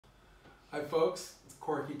Hi folks, it's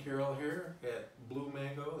Corky Carroll here at Blue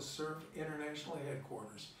Mango Surf International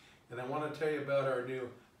Headquarters, and I want to tell you about our new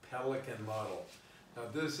Pelican model. Now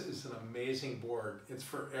this is an amazing board. It's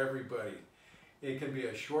for everybody. It can be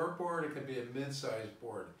a short board, it can be a mid-sized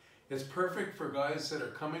board. It's perfect for guys that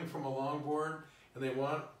are coming from a longboard and they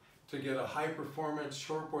want to get a high-performance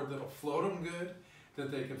shortboard that'll float them good,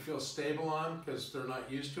 that they can feel stable on because they're not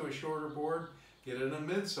used to a shorter board. Get it in a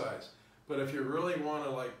mid-size. But if you really want to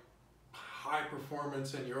like high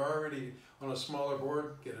performance and you're already on a smaller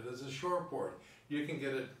board, get it as a short board. You can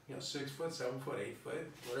get it, 6 foot, 7 foot, 8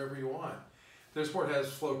 foot, whatever you want. This board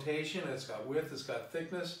has flotation, it's got width, it's got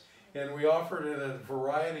thickness, and we offer it in a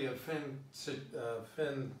variety of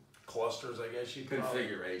fin clusters, I guess you could call it.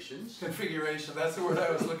 Configurations. Configuration, that's the word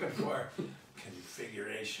I was looking for.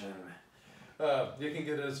 Configuration. You can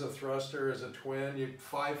get it as a thruster, as a twin,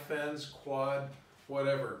 5 fins, quad,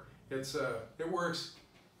 whatever. It works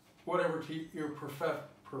whatever your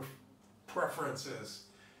preference is.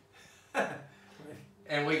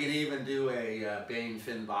 And we can even do a Bane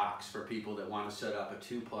fin box for people that want to set up a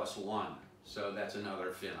 2+1. So that's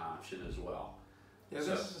another fin option as well. Yeah,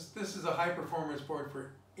 this is a high performance board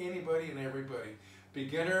for anybody and everybody.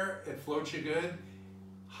 Beginner, it floats you good.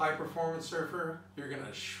 High performance surfer, you're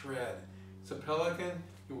gonna shred. It's a Pelican,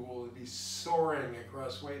 you will be soaring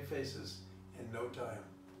across wave faces in no time.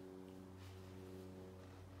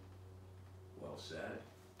 Well said.